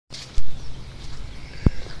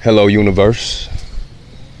Hello, universe.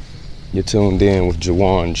 You're tuned in with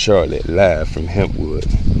Jawan Charlotte, live from Hempwood,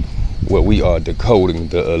 where we are decoding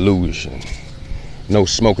the illusion. No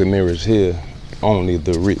smoke and mirrors here, only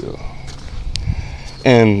the real.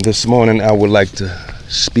 And this morning I would like to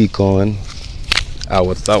speak on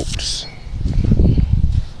our thoughts.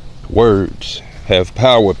 Words have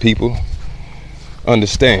power, people.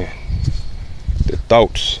 Understand, the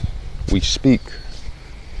thoughts we speak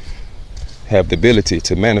have the ability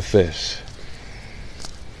to manifest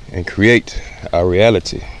and create our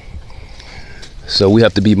reality. So we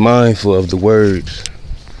have to be mindful of the words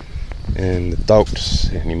and the thoughts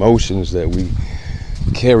and emotions that we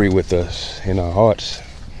carry with us in our hearts.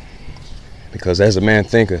 Because as a man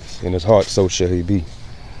thinketh in his heart, so shall he be.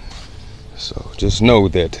 So just know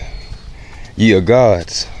that ye are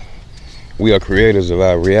gods. We are creators of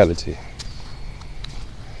our reality.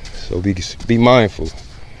 So be mindful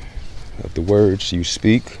of the words you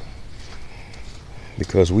speak,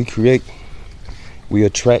 because we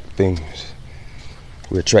attract things.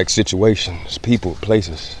 We attract situations, people,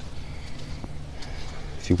 places.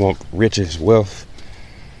 If you want riches, wealth,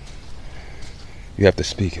 you have to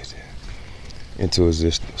speak it into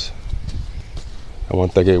existence. I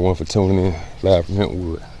want to thank everyone for tuning in live from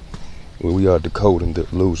Hempwood, where we are decoding the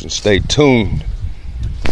illusion. Stay tuned.